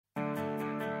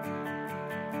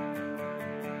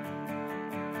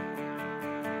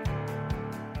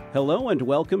Hello and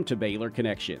welcome to Baylor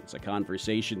Connections, a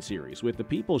conversation series with the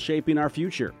people shaping our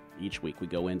future. Each week we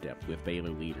go in depth with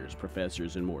Baylor leaders,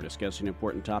 professors, and more, discussing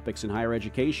important topics in higher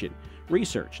education,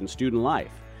 research, and student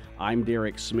life. I'm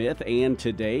Derek Smith, and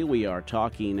today we are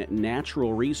talking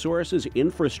natural resources,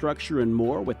 infrastructure, and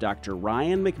more with Dr.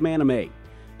 Ryan McManamay.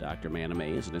 Dr.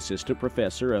 McManamay is an assistant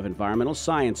professor of environmental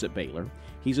science at Baylor.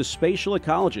 He's a spatial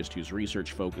ecologist whose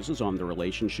research focuses on the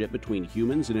relationship between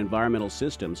humans and environmental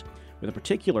systems, with a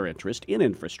particular interest in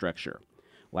infrastructure.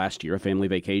 Last year, a family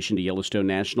vacation to Yellowstone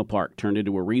National Park turned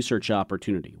into a research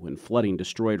opportunity when flooding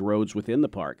destroyed roads within the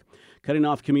park, cutting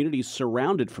off communities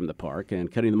surrounded from the park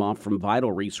and cutting them off from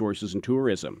vital resources and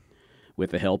tourism.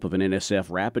 With the help of an NSF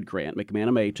Rapid Grant,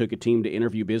 McManamay took a team to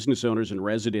interview business owners and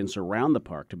residents around the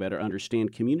park to better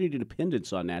understand community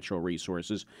dependence on natural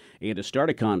resources and to start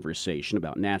a conversation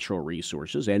about natural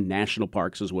resources and national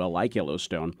parks as well, like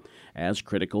Yellowstone, as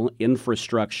critical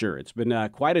infrastructure. It's been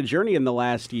quite a journey in the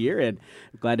last year, and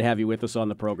I'm glad to have you with us on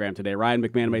the program today. Ryan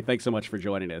McManamay, thanks so much for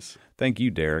joining us. Thank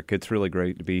you, Derek. It's really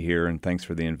great to be here, and thanks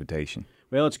for the invitation.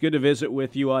 Well, it's good to visit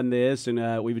with you on this,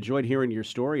 and we've enjoyed hearing your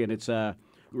story, and it's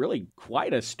really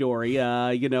quite a story,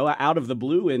 out of the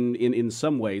blue in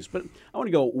some ways. But I want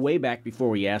to go way back before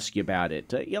we ask you about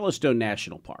it. Yellowstone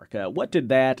National Park. What did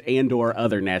that and or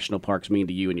other national parks mean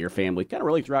to you and your family kind of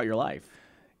really throughout your life?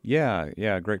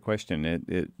 Yeah, great question.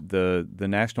 The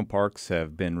national parks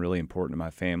have been really important to my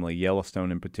family,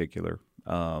 Yellowstone in particular.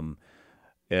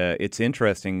 It's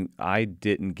interesting. I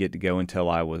didn't get to go until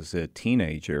I was a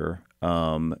teenager.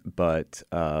 But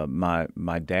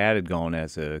my dad had gone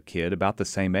as a kid about the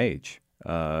same age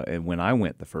when I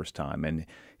went the first time, and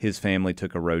his family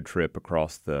took a road trip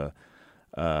across the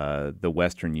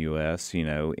western U.S.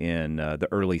 In the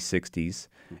early '60s,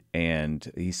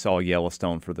 and he saw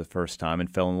Yellowstone for the first time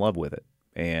and fell in love with it.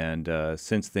 And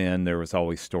since then, there was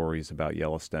always stories about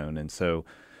Yellowstone, and so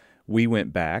we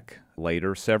went back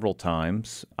later several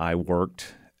times. I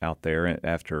worked out there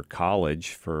after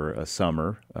college for a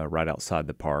summer right outside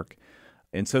the park.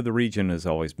 And so the region has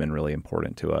always been really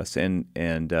important to us. And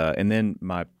then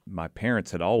my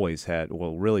parents had always had,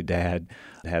 really Dad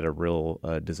had a real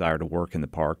desire to work in the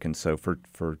park. And so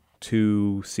for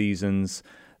 2 seasons,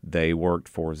 they worked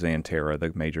for Xanterra,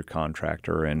 the major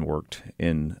contractor, and worked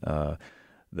in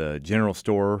the general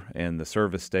store and the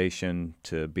service station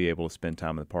to be able to spend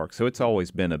time in the park. So it's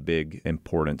always been a big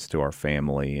importance to our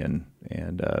family and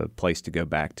a place to go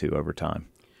back to over time.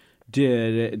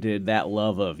 Did that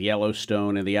love of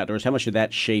Yellowstone and the outdoors, how much did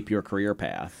that shape your career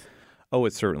path? Oh,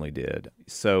 it certainly did.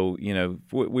 So,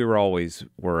 we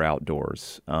were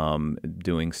outdoors,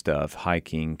 doing stuff,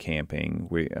 hiking, camping.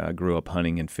 We grew up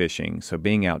hunting and fishing. So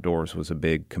being outdoors was a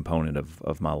big component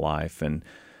of my life. And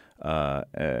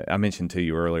I mentioned to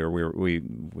you earlier,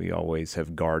 we always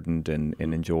have gardened and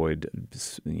enjoyed,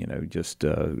 just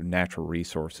natural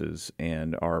resources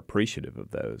and are appreciative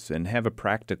of those and have a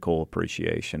practical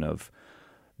appreciation of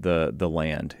the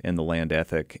land and the land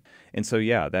ethic. And so,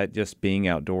 that just being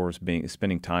outdoors,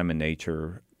 spending time in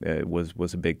nature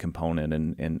was a big component,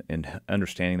 and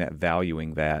understanding that,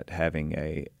 valuing that, having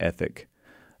a ethic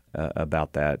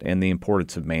about that, and the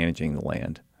importance of managing the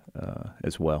land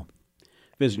as well.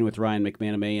 Visiting with Ryan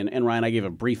McManamay. And Ryan, I gave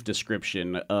a brief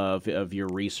description of your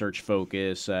research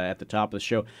focus at the top of the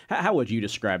show. How would you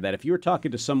describe that? If you were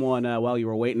talking to someone while you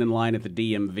were waiting in line at the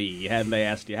DMV, hadn't they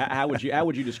asked you, how would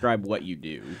you describe what you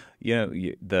do?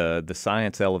 The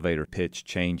science elevator pitch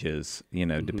changes,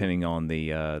 depending on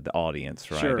the audience,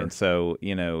 right? Sure. And so,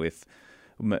 if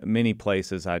many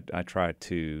places I try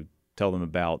to tell them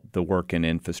about the work in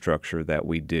infrastructure that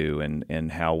we do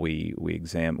and how we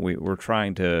examine. We're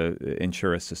trying to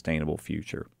ensure a sustainable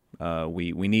future.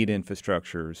 We need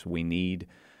infrastructures. We need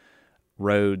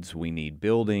roads. We need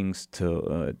buildings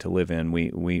to live in.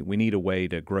 We need a way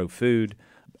to grow food.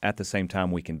 At the same time,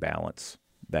 we can balance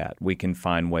that. We can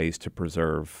find ways to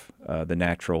preserve the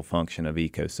natural function of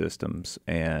ecosystems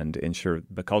and ensure,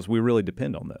 because we really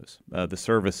depend on those, the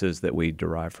services that we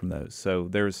derive from those. So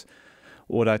there's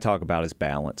what I talk about is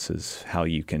balance, is how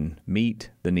you can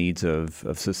meet the needs of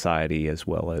society as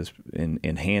well as in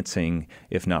enhancing,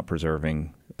 if not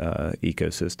preserving,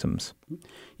 ecosystems.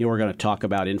 We're going to talk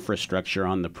about infrastructure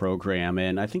on the program,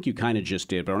 and I think you kind of just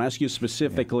did, but I want to ask you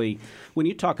specifically, when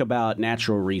you talk about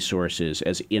natural resources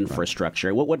as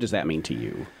infrastructure, what does that mean to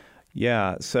you?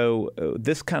 Yeah, so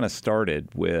this kind of started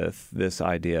with this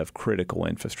idea of critical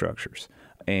infrastructures.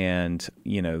 And,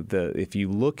 if you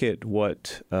look at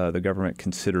what the government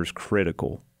considers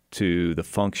critical to the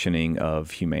functioning of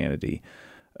humanity,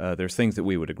 there's things that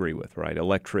we would agree with, right?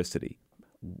 Electricity,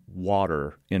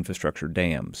 water infrastructure,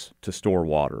 dams to store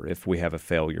water. If we have a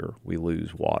failure, we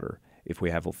lose water. If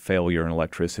we have a failure in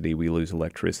electricity, we lose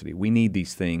electricity. We need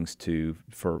these things to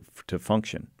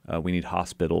function. We need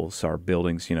hospitals, our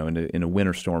buildings. In a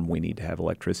winter storm, we need to have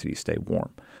electricity stay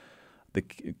warm. The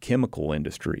chemical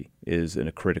industry is in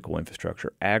a critical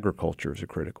infrastructure. Agriculture is a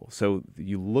critical. So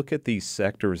you look at these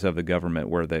sectors of the government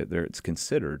where it's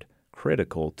considered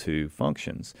critical to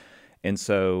functions. And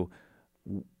so,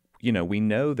 we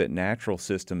know that natural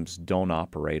systems don't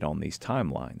operate on these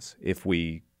timelines. If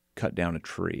we cut down a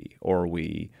tree or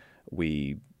we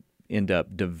end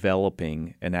up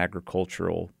developing an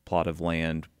agricultural plot of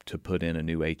land to put in a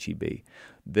new HEB,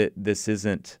 that this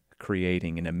isn't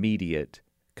creating an immediate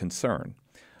concern.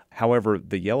 However,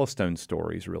 the Yellowstone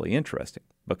story is really interesting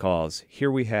because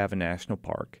here we have a national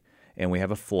park and we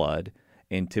have a flood,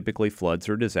 and typically floods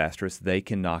are disastrous. They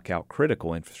can knock out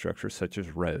critical infrastructure such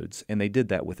as roads, and they did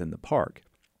that within the park.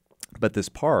 But this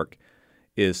park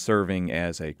is serving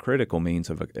as a critical means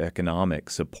of economic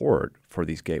support for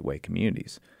these gateway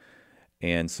communities.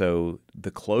 And so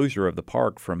the closure of the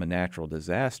park from a natural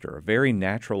disaster, a very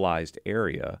naturalized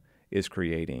area, is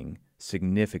creating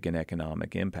significant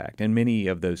economic impact. And many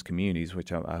of those communities,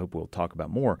 which I hope we'll talk about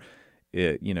more,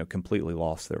 completely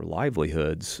lost their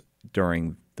livelihoods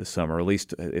during the summer. At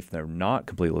least if they're not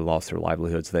completely lost their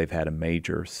livelihoods, they've had a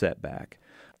major setback.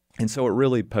 And so it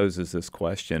really poses this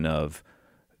question of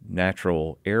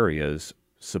natural areas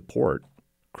support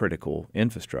critical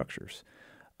infrastructures.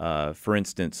 For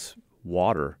instance,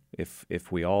 water.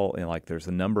 If we all, there's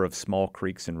a number of small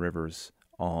creeks and rivers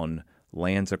on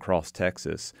lands across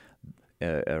Texas.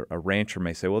 A rancher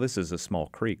may say, well, this is a small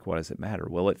creek. Why does it matter?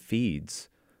 Well, it feeds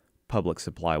public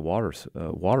supply water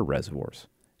reservoirs.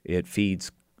 It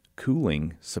feeds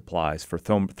cooling supplies for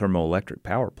thermoelectric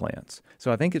power plants.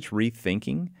 So I think it's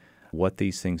rethinking what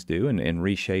these things do and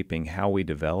reshaping how we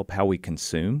develop, how we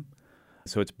consume.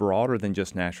 So it's broader than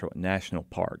just national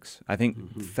parks. I think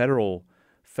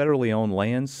federally owned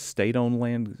lands, state-owned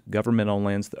land, government-owned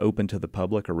lands open to the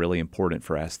public are really important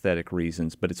for aesthetic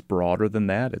reasons, but it's broader than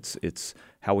that. It's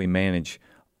how we manage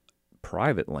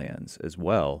private lands as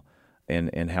well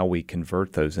and how we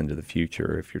convert those into the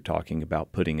future. If you're talking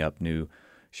about putting up new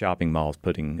shopping malls,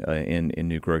 putting in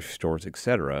new grocery stores, et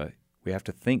cetera, we have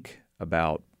to think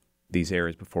about these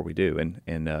areas before we do.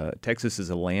 And Texas is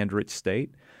a land-rich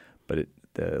state, but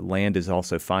the land is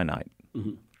also finite.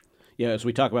 Mm-hmm. Yeah, as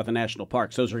we talk about the national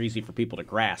parks, those are easy for people to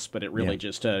grasp, but it really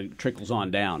just trickles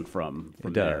on down from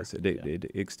it there. Does.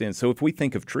 It extends. So if we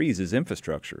think of trees as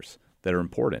infrastructures that are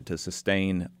important to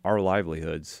sustain our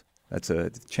livelihoods,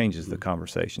 it changes the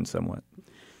conversation somewhat.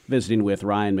 Visiting with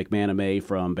Ryan McManamay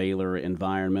from Baylor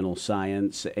Environmental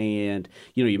Science. And,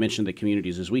 you mentioned the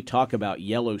communities. As we talk about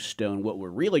Yellowstone, what we're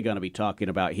really going to be talking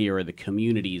about here are the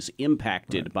communities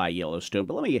impacted by Yellowstone.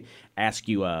 But let me ask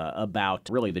you about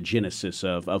really the genesis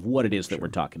of what it is that we're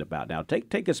talking about now.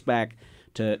 Take us back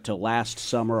to last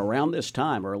summer around this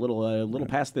time or a little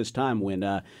past this time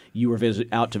when you were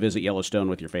out to visit Yellowstone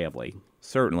with your family.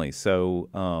 Certainly. So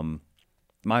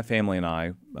my family and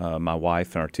I, my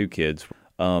wife and our two kids,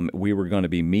 we were going to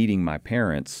be meeting my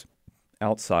parents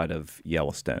outside of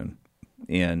Yellowstone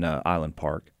in Island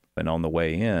Park. And on the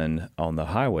way in, on the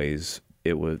highways,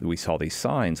 we saw these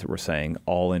signs that were saying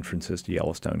all entrances to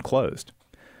Yellowstone closed.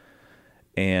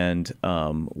 And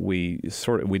we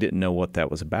didn't know what that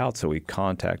was about, so we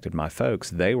contacted my folks.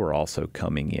 They were also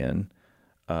coming in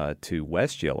to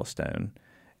West Yellowstone,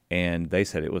 and they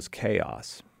said it was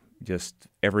chaos. Just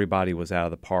everybody was out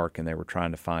of the park, and they were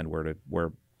trying to find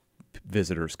where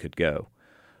visitors could go.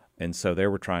 And so they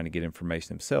were trying to get information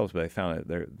themselves, but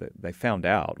they found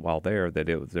out while there that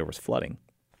there was flooding.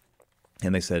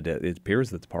 And they said that it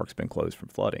appears that the park's been closed from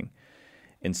flooding.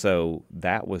 And so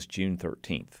that was June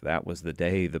 13th. That was the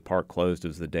day the park closed. It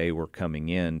was the day we're coming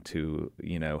in to,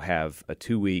 have a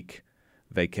 2-week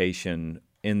vacation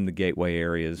in the gateway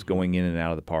areas, going in and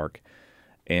out of the park.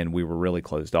 And we were really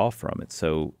closed off from it.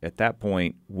 So at that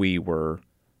point, we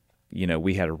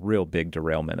had a real big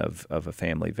derailment of a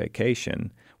family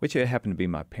vacation, which it happened to be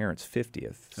my parents'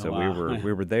 50th. So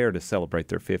we were there to celebrate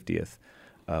their 50th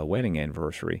wedding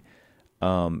anniversary.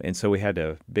 And so we had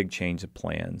a big change of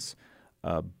plans.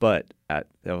 But I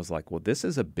was like, well, this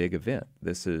is a big event.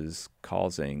 This is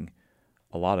causing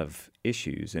a lot of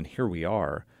issues. And here we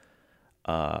are.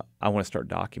 I want to start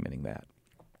documenting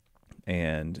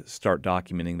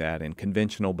that in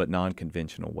conventional but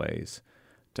non-conventional ways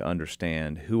to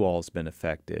understand who all's been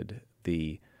affected,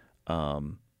 the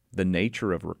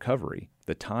nature of recovery,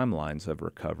 the timelines of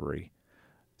recovery,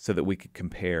 so that we could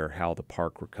compare how the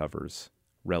park recovers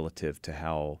relative to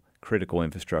how critical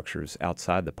infrastructures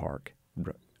outside the park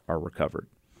are recovered.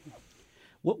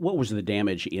 What was the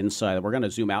damage inside? We're going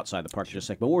to zoom outside the park in just a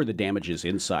second, but what were the damages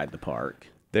inside the park?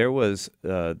 There was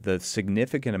the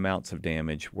significant amounts of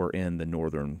damage were in the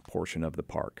northern portion of the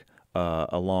park,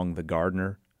 along the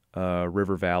Gardner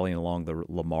River Valley and along the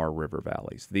Lamar River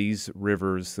valleys. These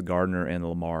rivers, the Gardner and the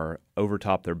Lamar,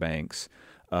 overtop their banks,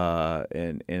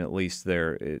 and at least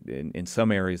they're in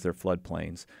some areas they're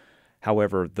floodplains.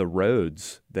 However, the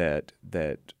roads that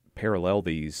parallel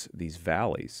these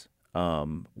valleys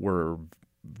were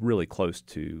really close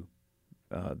to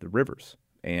the rivers,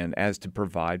 and as to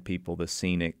provide people the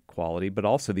scenic quality, but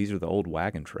also these are the old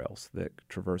wagon trails that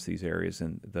traverse these areas,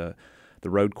 and the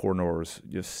road corridors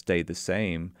just stayed the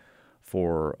same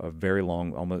for a very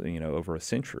long, almost over a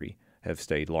century, have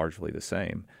stayed largely the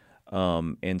same,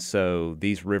 and so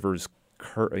these rivers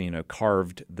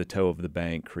carved the toe of the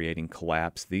bank, creating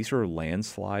collapse. These are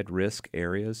landslide risk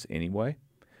areas anyway.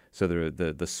 So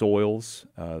the soils,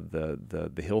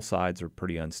 the hillsides are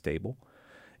pretty unstable,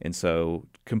 and so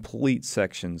complete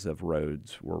sections of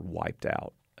roads were wiped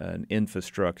out. An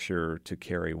infrastructure to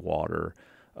carry water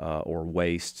or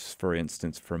wastes, for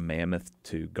instance, from Mammoth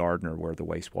to Gardner, where the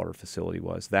wastewater facility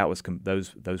was, those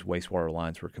wastewater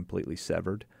lines were completely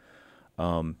severed.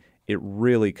 It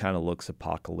really kind of looks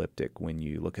apocalyptic when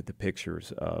you look at the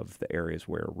pictures of the areas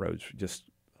where roads, just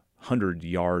 100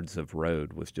 yards of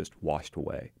road was just washed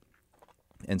away.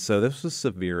 And so this was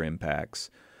severe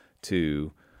impacts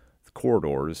to the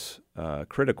corridors,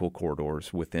 critical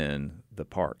corridors within the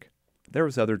park. There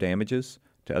was other damages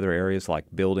to other areas, like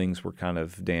buildings were kind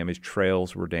of damaged,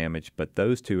 trails were damaged, but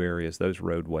those two areas, those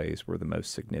roadways, were the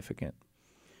most significant.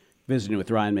 Visiting with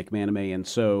Ryan McManamay. And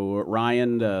so,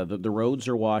 Ryan, the roads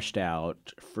are washed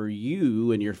out. For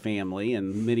you and your family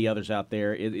and many others out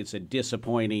there, it's a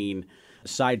disappointing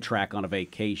sidetrack on a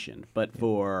vacation. But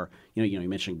for, you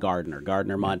mentioned Gardner,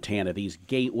 Montana, these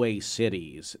gateway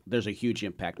cities, there's a huge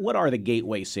impact. What are the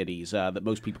gateway cities that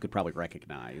most people could probably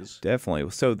recognize? Definitely.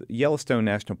 So the Yellowstone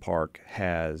National Park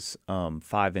has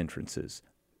 5 entrances: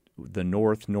 the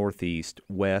north, northeast,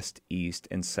 west, east,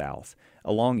 and south.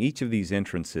 Along each of these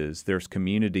entrances, there's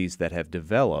communities that have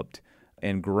developed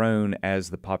and grown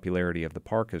as the popularity of the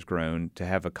park has grown to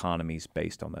have economies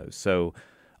based on those. So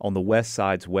on the west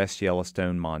side's West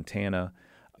Yellowstone, Montana,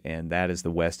 and that is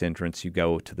the west entrance. You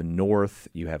go to the north,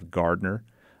 you have Gardner,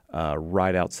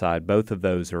 right outside. Both of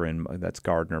those are that's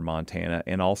Gardner, Montana,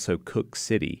 and also Cook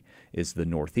City is the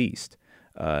northeast,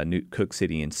 Cook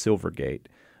City and Silvergate.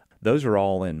 Those are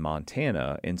all in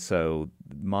Montana, and so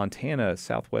Montana,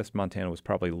 southwest Montana, was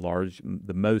probably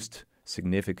the most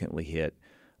significantly hit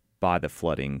by the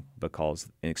flooding,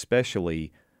 because, and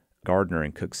especially Gardner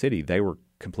and Cook City, they were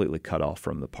completely cut off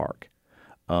from the park.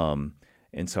 And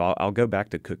so I'll go back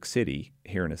to Cook City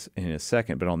here in a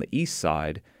second, but on the east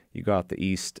side, you go out the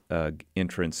east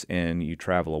entrance and you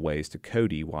travel a ways to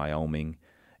Cody, Wyoming,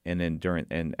 and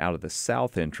then out of the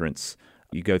south entrance,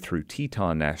 you go through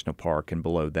Teton National Park, and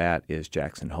below that is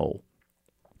Jackson Hole.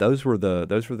 Those were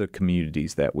the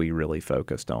communities that we really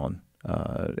focused on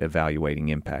evaluating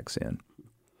impacts in.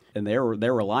 And they're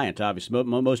reliant, obviously.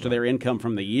 Most of their income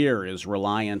from the year is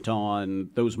reliant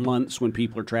on those months when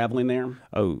people are traveling there.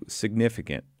 Oh,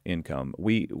 significant income.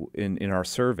 We in our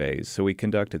surveys, so we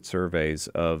conducted surveys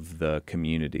of the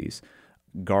communities.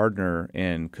 Gardner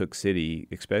and Cook City,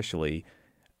 especially,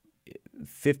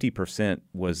 50%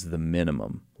 was the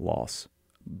minimum loss.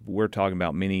 We're talking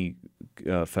about many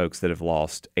folks that have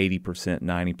lost 80%,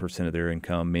 90% of their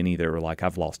income. Many that were like,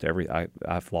 I've lost everything.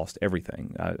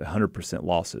 100%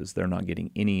 losses. They're not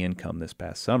getting any income this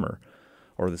past summer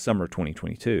or the summer of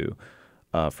 2022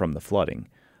 from the flooding.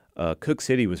 Cook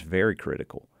City was very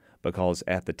critical, because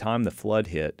at the time the flood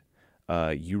hit,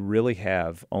 you really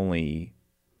have only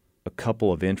a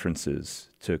couple of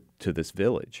entrances to this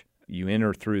village. You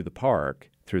enter through the park,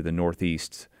 through the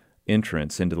northeast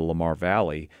entrance into the Lamar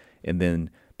Valley, and then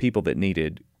people that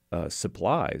needed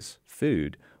supplies,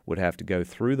 food, would have to go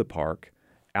through the park,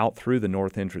 out through the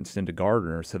north entrance into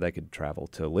Gardner, so they could travel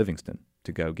to Livingston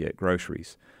to go get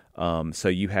groceries. So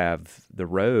you have the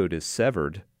road is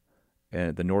severed,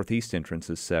 and the northeast entrance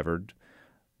is severed.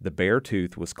 The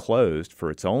Beartooth was closed for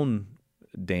its own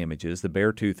damages. The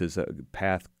Beartooth is a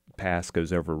pass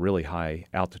goes over really high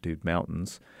altitude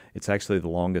mountains. It's actually the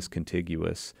longest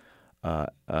contiguous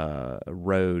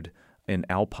road in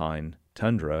alpine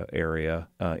tundra area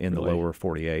in the lower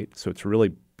 48. So it's a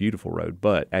really beautiful road.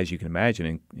 But as you can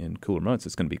imagine, in cooler months,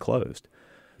 it's going to be closed.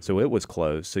 So it was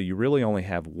closed. So you really only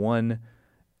have one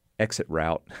exit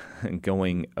route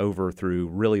going over through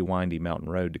really windy mountain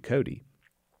road to Cody.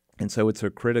 And so it's a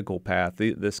critical path.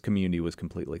 This community was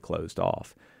completely closed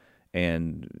off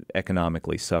and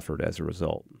economically suffered as a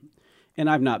result. And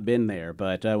I've not been there,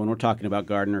 but when we're talking about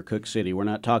Gardner Cook City, we're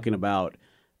not talking about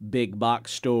big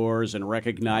box stores and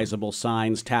recognizable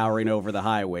signs towering over the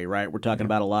highway, right? We're talking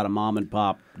about a lot of mom and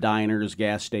pop diners,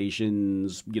 gas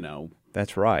stations,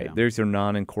 That's right. Yeah. These are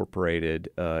non-incorporated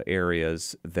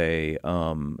areas. They,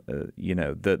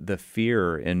 the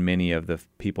fear in many of the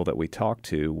people that we talked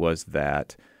to was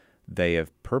that they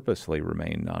have purposely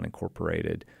remained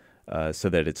non-incorporated, so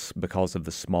that it's because of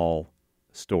the small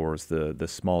stores, the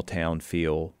small town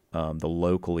feel, the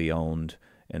locally owned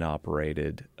and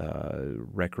operated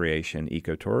recreation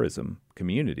ecotourism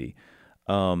community.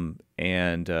 The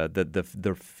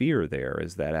fear there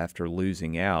is that after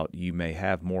losing out, you may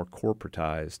have more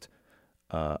corporatized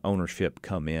ownership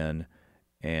come in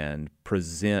and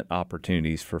present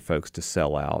opportunities for folks to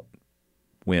sell out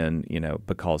when,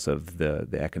 because of the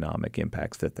economic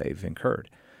impacts that they've incurred.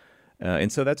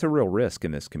 And so that's a real risk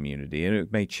in this community, and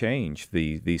it may change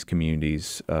these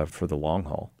communities for the long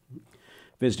haul.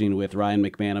 Visiting with Ryan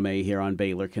McManamay here on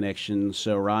Baylor Connections.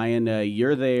 So, Ryan,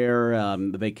 you're there.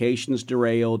 The vacation's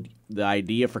derailed. The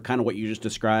idea for kind of what you just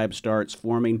described starts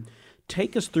forming.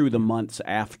 Take us through the months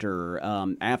after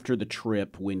the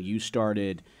trip when you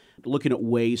started looking at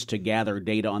ways to gather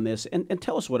data on this, and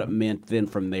tell us what it meant then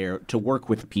from there to work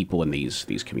with people in these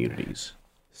communities.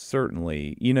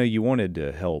 Certainly. You wanted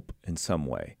to help in some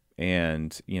way.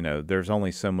 And, there's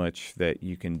only so much that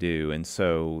you can do. And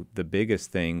so the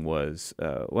biggest thing was,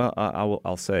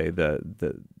 I'll say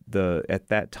the at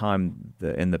that time,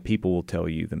 and the people will tell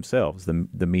you themselves,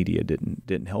 the media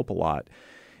didn't help a lot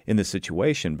in the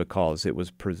situation because it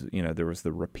was, there was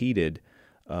the repeated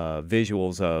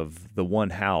visuals of the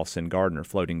one house in Gardner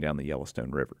floating down the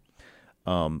Yellowstone River.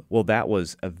 That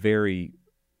was a very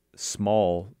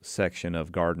small section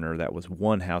of Gardner. That was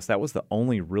one house. That was the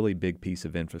only really big piece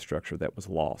of infrastructure that was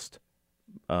lost.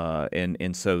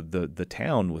 And so the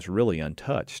town was really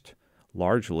untouched,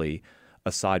 largely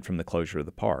aside from the closure of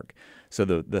the park. So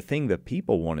the thing that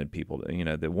people wanted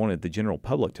that wanted the general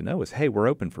public to know is, hey, we're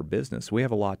open for business. We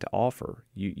have a lot to offer.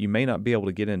 You may not be able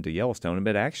to get into Yellowstone,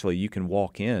 but actually you can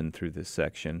walk in through this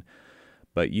section,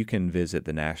 but you can visit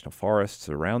the national forests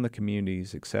around the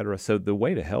communities, et cetera. So the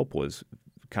way to help was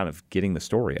kind of getting the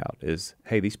story out is,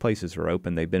 hey, these places are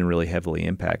open. They've been really heavily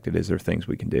impacted. Is there things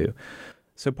we can do?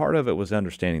 So part of it was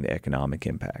understanding the economic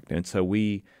impact. And so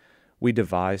we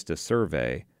devised a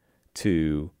survey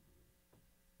to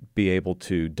be able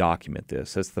to document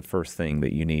this. That's the first thing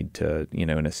that you need to, in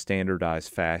a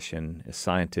standardized fashion, a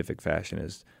scientific fashion,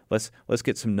 is let's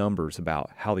get some numbers about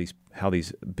how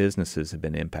these businesses have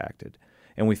been impacted.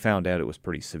 And we found out it was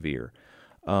pretty severe.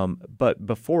 But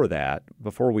before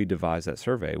we devised that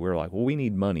survey, we were like, well, we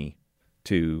need money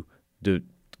to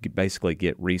basically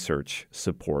get research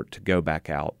support to go back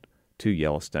out to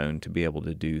Yellowstone to be able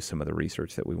to do some of the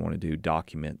research that we want to do,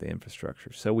 document the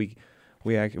infrastructure. So we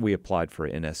applied for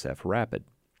an NSF RAPID,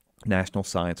 National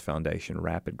Science Foundation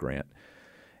RAPID grant,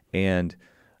 and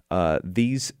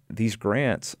these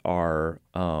grants are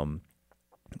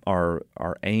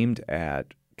aimed at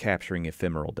capturing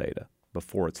ephemeral data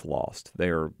before it's lost.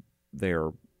 They're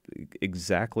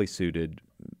exactly suited.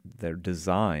 They're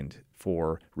designed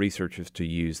for researchers to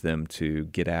use them to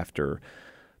get after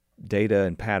data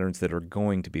and patterns that are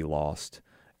going to be lost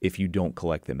if you don't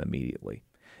collect them immediately.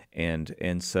 And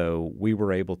so we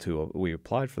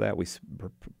applied for that. We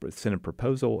sent a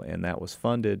proposal, and that was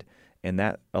funded, and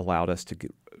that allowed us to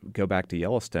go back to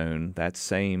Yellowstone that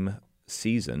same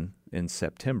season in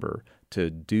September to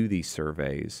do these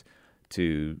surveys,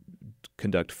 to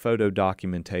conduct photo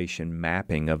documentation,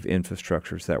 mapping of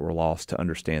infrastructures that were lost to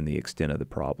understand the extent of the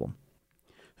problem.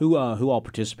 Who all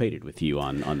participated with you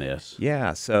on this?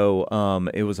 Yeah, so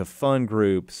it was a fun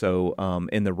group. So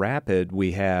in the RAPID,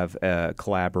 we have a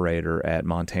collaborator at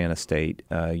Montana State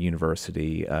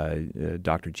University,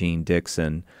 Dr. Jean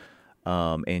Dixon,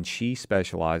 and she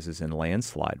specializes in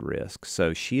landslide risk.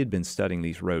 So she had been studying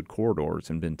these road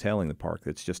corridors and been telling the park that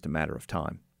it's just a matter of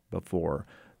time before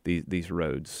these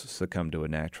roads succumb to a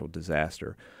natural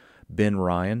disaster. Ben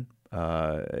Ryan,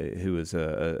 who is an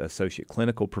associate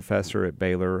clinical professor at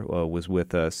Baylor, was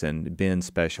with us, and Ben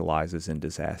specializes in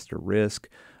disaster risk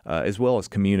as well as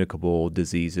communicable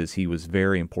diseases. He was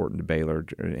very important to Baylor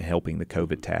in helping the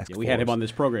COVID task force. We had him on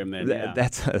this program then.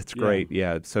 That's great.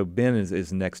 Yeah. So Ben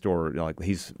is next door,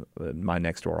 he's my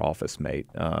next door office mate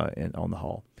on the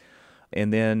hall.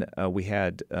 And then we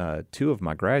had two of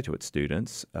my graduate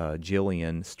students,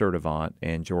 Jillian Sturdivant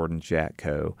and Jordan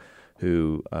Jatko,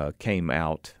 who came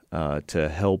out to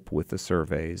help with the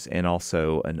surveys, and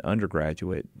also an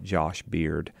undergraduate, Josh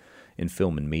Beard, in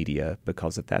film and media,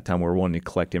 because at that time we were wanting to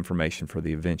collect information for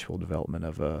the eventual development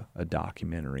of a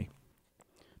documentary.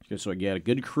 So you had a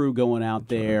good crew going out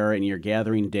there, and you're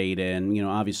gathering data, and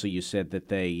obviously you said that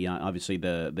they obviously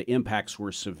the impacts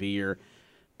were severe.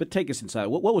 But take us inside.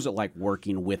 What was it like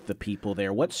working with the people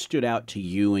there? What stood out to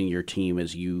you and your team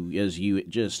as you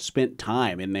just spent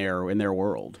time in their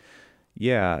world?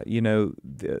 Yeah,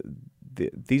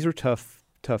 these are tough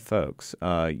folks,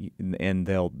 and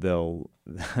they'll they'll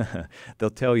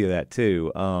tell you that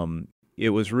too. It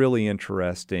was really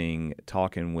interesting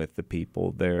talking with the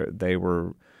people there. They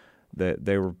were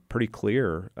pretty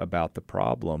clear about the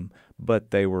problem, but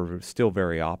they were still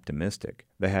very optimistic.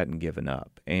 They hadn't given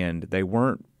up, and they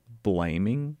weren't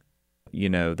blaming.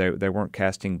 They weren't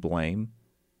casting blame.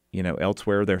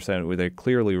 Elsewhere, they're saying they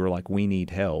clearly were like, we need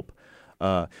help.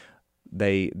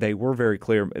 They were very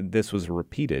clear. This was a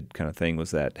repeated kind of thing,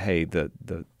 was that, hey,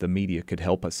 the media could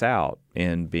help us out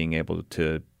in being able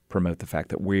to promote the fact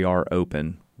that we are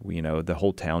open. The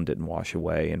whole town didn't wash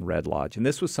away in Red Lodge, and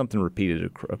this was something repeated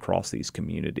across these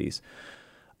communities.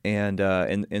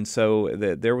 And so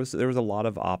there was a lot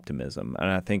of optimism, and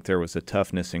I think there was a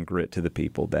toughness and grit to the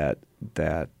people that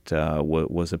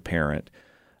was apparent,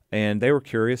 and they were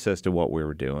curious as to what we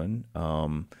were doing.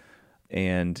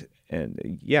 And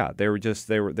yeah, they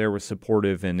were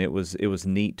supportive, and it was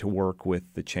neat to work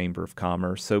with the Chamber of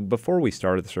Commerce. So before we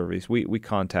started the surveys, we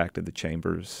contacted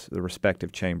the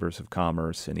respective chambers of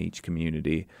commerce in each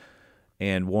community,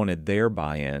 and wanted their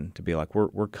buy-in to be like,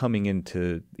 we're coming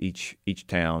into each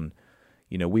town.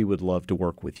 We would love to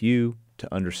work with you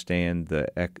to understand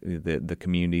the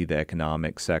community, the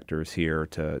economic sectors here,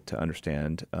 to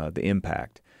understand the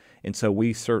impact. And so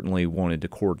we certainly wanted to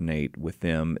coordinate with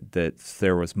them that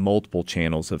there was multiple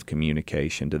channels of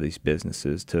communication to these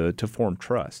businesses to form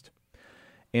trust.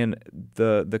 And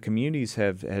the communities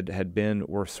had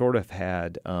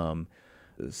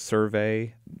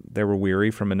survey. They were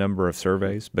weary from a number of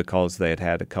surveys because they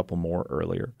had a couple more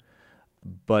earlier.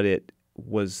 But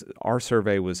our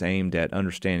survey was aimed at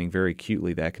understanding very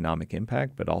acutely the economic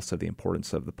impact, but also the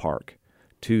importance of the park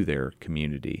to their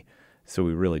community. So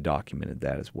we really documented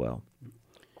that as well.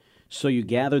 So you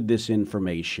gathered this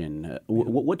information.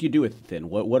 What do you do with it then?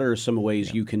 What are some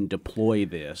ways you can deploy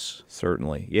this?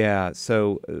 Certainly. Yeah.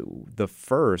 So the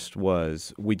first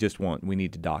was we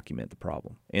need to document the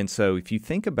problem. And so if you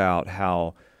think about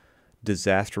how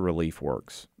disaster relief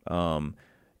works,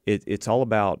 it's all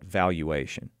about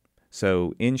valuation.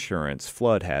 So insurance,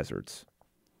 flood hazards,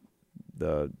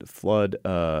 the flood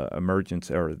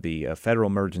emergency, or the Federal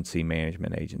Emergency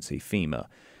Management Agency, FEMA,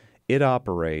 it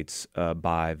operates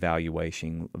by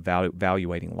valuating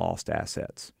lost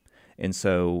assets. And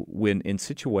so when in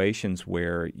situations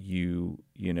where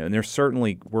and there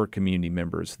certainly were community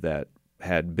members that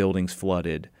had buildings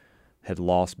flooded, had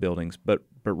lost buildings, but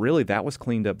really that was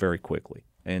cleaned up very quickly.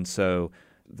 And so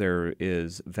there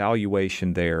is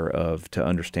valuation there to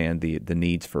understand the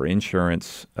needs for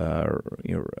insurance,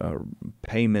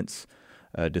 payments,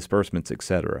 disbursements, et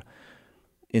cetera.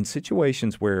 In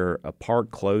situations where a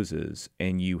park closes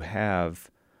and you have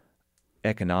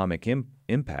economic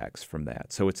impacts from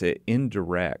that, so it's an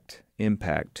indirect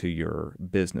impact to your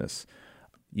business,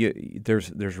 there's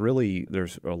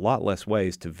a lot less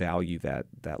ways to value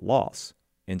that loss.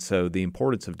 And so the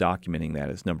importance of documenting that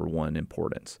is number one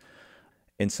importance.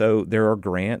 And so there are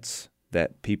grants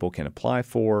that people can apply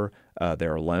for.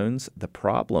 There are loans. The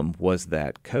problem was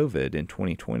that COVID in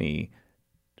 2020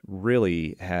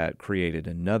 really had created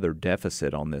another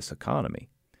deficit on this economy.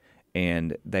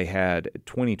 And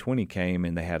 2020 came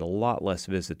and they had a lot less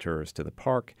visitors to the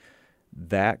park.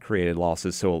 That created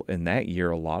losses. So in that year,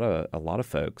 a lot of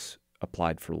folks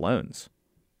applied for loans.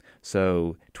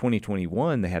 So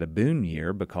 2021, they had a boom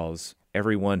year because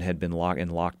everyone had been in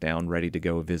lockdown, ready to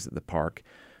go visit the park.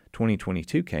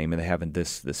 2022 came, and they're having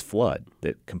this flood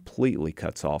that completely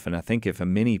cuts off. And I think if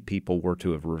many people were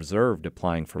to have reserved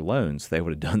applying for loans, they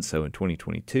would have done so in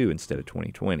 2022 instead of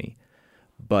 2020.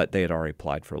 But they had already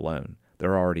applied for a loan.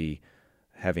 They're already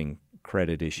having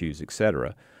credit issues, et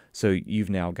cetera. So you've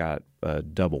now got a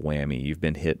double whammy. You've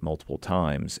been hit multiple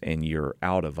times, and you're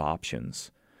out of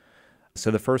options. So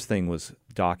the first thing was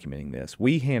documenting this.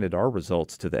 We handed our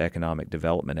results to the Economic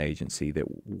Development Agency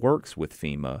that works with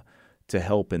FEMA to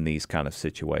help in these kind of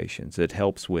situations. It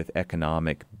helps with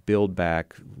economic build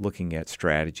back, looking at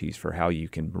strategies for how you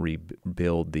can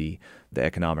rebuild the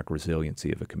economic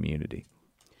resiliency of a community.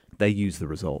 They use the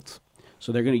results.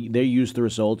 So they use the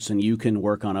results, and you can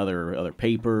work on other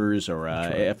papers or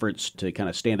efforts to kind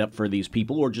of stand up for these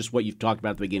people, or just what you've talked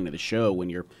about at the beginning of the show when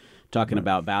you're talking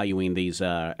about valuing these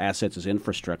assets as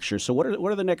infrastructure. So what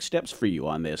are the next steps for you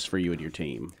on this, for you and your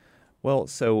team? Well,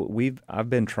 so I've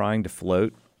been trying to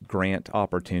float grant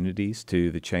opportunities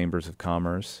to the chambers of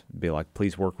commerce. Be like,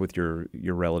 please work with your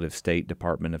relative state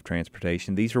Department of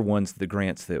Transportation. These are the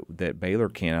grants that Baylor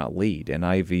cannot lead, and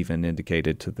I've even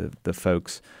indicated to the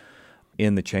folks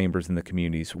in the chambers and the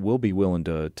communities will be willing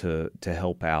to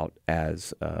help out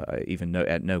as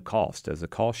at no cost, as a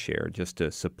cost share, just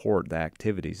to support the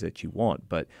activities that you want.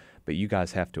 But you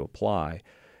guys have to apply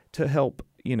to help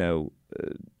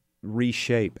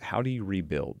reshape. How do you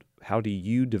rebuild? How do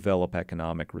you develop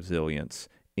economic resilience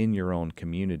in your own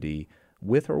community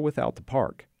with or without the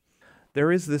park? There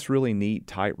is this really neat,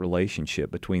 tight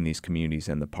relationship between these communities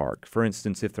and the park. For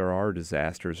instance, if there are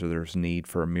disasters or there's need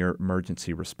for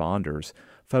emergency responders,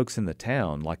 folks in the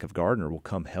town, like of Gardner, will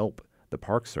come help the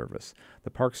Park Service. The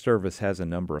Park Service has a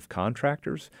number of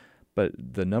contractors, but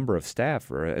the number of staff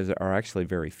are actually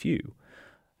very few.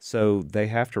 So they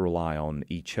have to rely on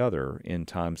each other in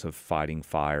times of fighting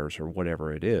fires or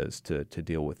whatever it is to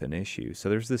deal with an issue. So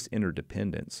there's this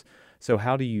interdependence. So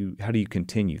how do you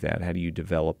continue that? How do you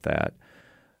develop that?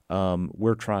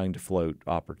 We're trying to float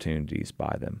opportunities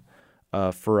by them.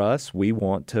 For us, we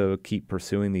want to keep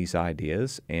pursuing these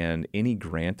ideas, and any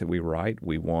grant that we write,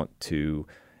 we want to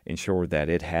ensure that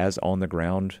it has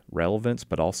on-the-ground relevance,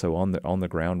 but also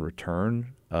on-the-ground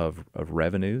return of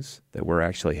revenues that we're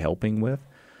actually helping with.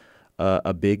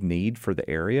 A big need for the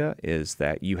area is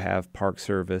that you have Park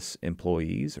Service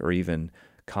employees or even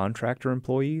contractor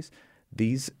employees.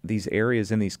 These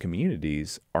areas in these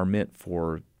communities are meant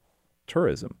for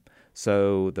tourism,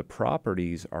 so the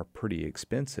properties are pretty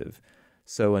expensive.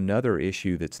 So another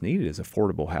issue that's needed is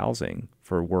affordable housing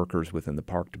for workers within the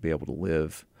park to be able to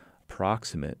live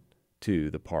proximate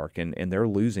to the park, and they're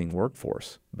losing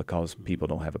workforce because people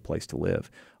don't have a place to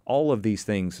live. All of these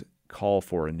things call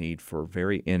for a need for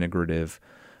very integrative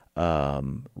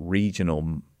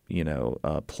regional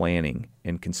planning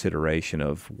and consideration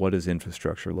of what does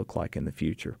infrastructure look like in the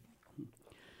future.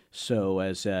 So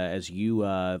as you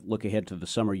look ahead to the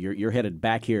summer, you're headed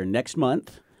back here next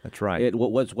month. That's right.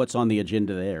 What's on the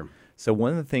agenda there? So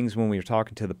one of the things when we were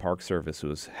talking to the Park Service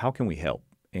was, how can we help?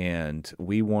 And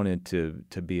we wanted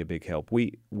to be a big help.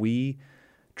 We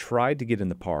tried to get in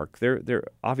the park. They're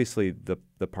obviously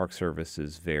the Park Service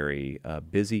is very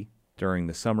busy during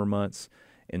the summer months.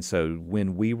 And so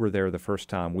when we were there the first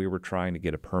time, we were trying to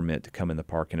get a permit to come in the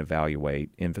park and evaluate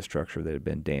infrastructure that had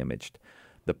been damaged.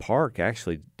 The park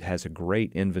actually has a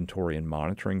great inventory and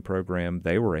monitoring program.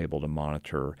 They were able to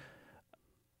monitor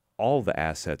all the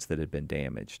assets that had been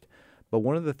damaged. But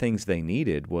one of the things they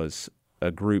needed was a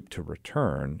group to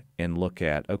return and look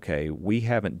at, okay, we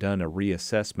haven't done a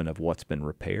reassessment of what's been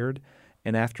repaired,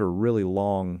 and after a really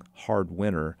long, hard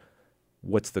winter,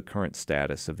 what's the current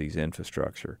status of these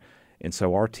infrastructure? And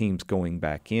so our team's going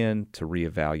back in to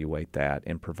reevaluate that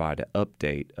and provide an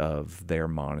update of their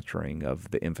monitoring of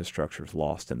the infrastructures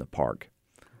lost in the park.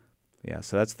 Yeah,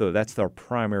 so that's our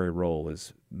primary role,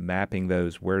 is mapping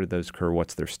those. Where did those occur?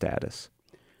 What's their status?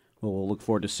 Well, we'll look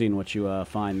forward to seeing what you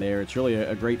find there. It's really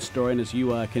a great story, and as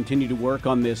you continue to work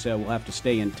on this, we'll have to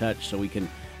stay in touch so we can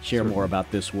share more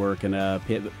about this work, and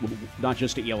not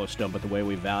just at Yellowstone, but the way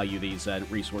we value these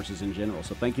resources in general.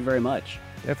 So thank you very much.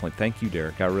 Definitely. Thank you,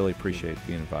 Derek. I really appreciate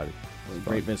being invited.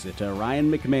 Great visit.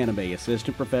 Ryan McManamay,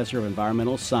 Assistant Professor of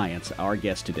Environmental Science, our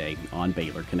guest today on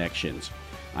Baylor Connections.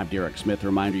 I'm Derek Smith. A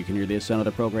reminder, you can hear this and other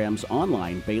programs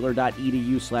online,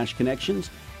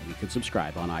 baylor.edu/connections, and you can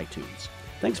subscribe on iTunes.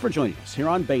 Thanks for joining us here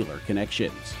on Baylor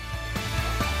Connections.